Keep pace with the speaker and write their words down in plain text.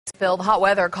Bill, hot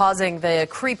weather causing the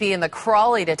creepy and the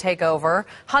crawly to take over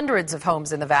hundreds of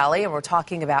homes in the valley, and we're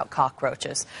talking about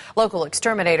cockroaches. Local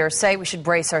exterminators say we should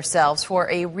brace ourselves for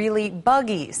a really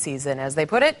buggy season, as they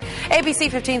put it. ABC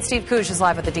 15's Steve Kuj is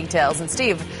live with the details. And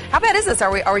Steve, how bad is this?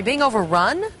 Are we being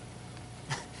overrun?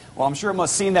 Well, I'm sure it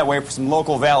must seem that way for some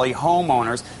local valley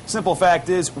homeowners. Simple fact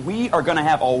is, we are going to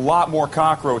have a lot more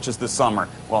cockroaches this summer.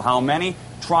 Well, how many?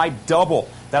 Try double.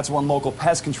 That's one local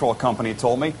pest control company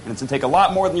told me. And it's going to take a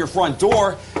lot more than your front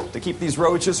door to keep these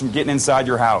roaches from getting inside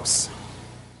your house.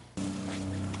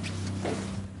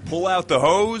 Pull out the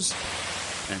hose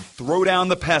and throw down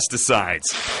the pesticides.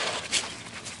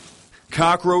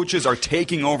 Cockroaches are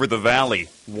taking over the valley,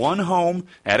 one home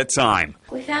at a time.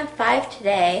 We found 5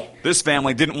 today. This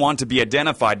family didn't want to be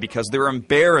identified because they're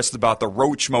embarrassed about the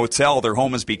roach motel their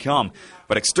home has become.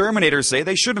 But exterminators say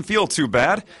they shouldn't feel too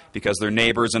bad because their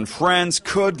neighbors and friends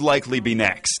could likely be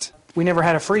next. We never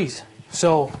had a freeze,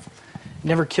 so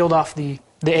never killed off the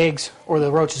eggs or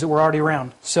the roaches that were already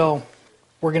around. So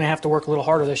we're going to have to work a little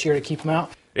harder this year to keep them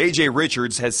out. A.J.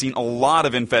 Richards has seen a lot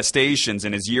of infestations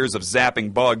in his years of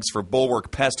zapping bugs for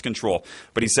Bulwark Pest Control,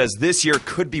 but he says this year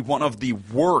could be one of the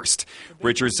worst.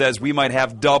 Richards says we might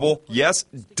have double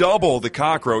the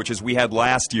cockroaches we had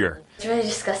last year. It's really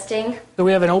disgusting. So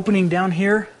we have an opening down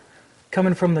here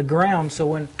coming from the ground, so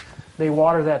when they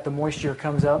water that, the moisture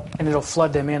comes up and it'll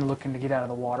flood them in looking to get out of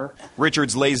the water.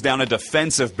 Richards lays down a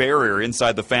defensive barrier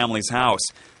inside the family's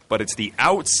house, but it's the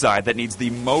outside that needs the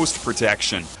most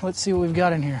protection. Let's see what we've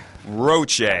got in here.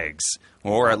 Roach eggs,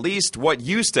 or at least what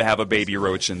used to have a baby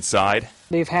roach inside.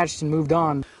 They've hatched and moved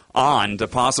on To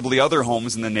possibly other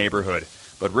homes in the neighborhood.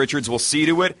 But Richards will see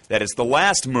to it that it's the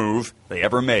last move they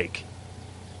ever make.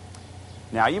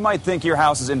 Now, you might think your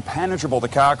house is impenetrable to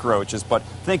cockroaches, but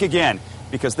think again,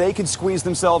 because they can squeeze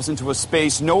themselves into a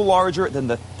space no larger than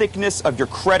the thickness of your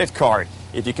credit card,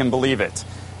 if you can believe it.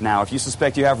 Now, if you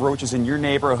suspect you have roaches in your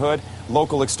neighborhood,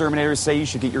 local exterminators say you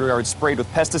should get your yard sprayed with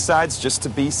pesticides just to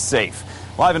be safe.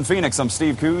 Live in Phoenix, I'm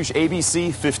Steve Kuj,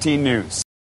 ABC 15 News.